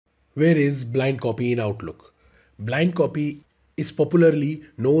Where is blind copy in Outlook? Blind copy is popularly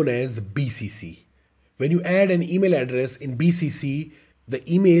known as BCC. When you add an email address in BCC, the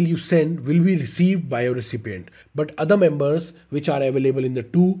email you send will be received by your recipient, but other members which are available in the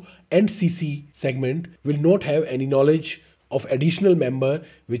to and CC segment will not have any knowledge of additional member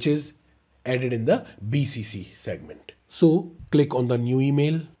which is added in the BCC segment. So click on the new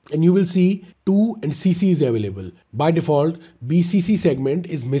email and you will see to and CC is available. By default, BCC segment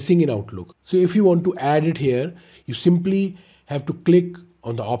is missing in Outlook. So if you want to add it here, you simply have to click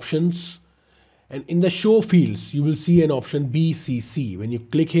on the options, and in the show fields, you will see an option BCC. When you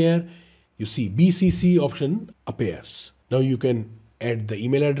click here, you see BCC option appears. Now you can add the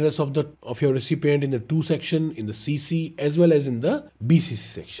email address of your recipient in the to section, in the CC, as well as in the BCC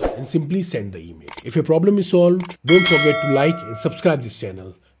section, and simply send the email. If your problem is solved, don't forget to like and subscribe this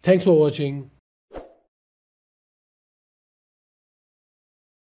channel. Thanks for watching.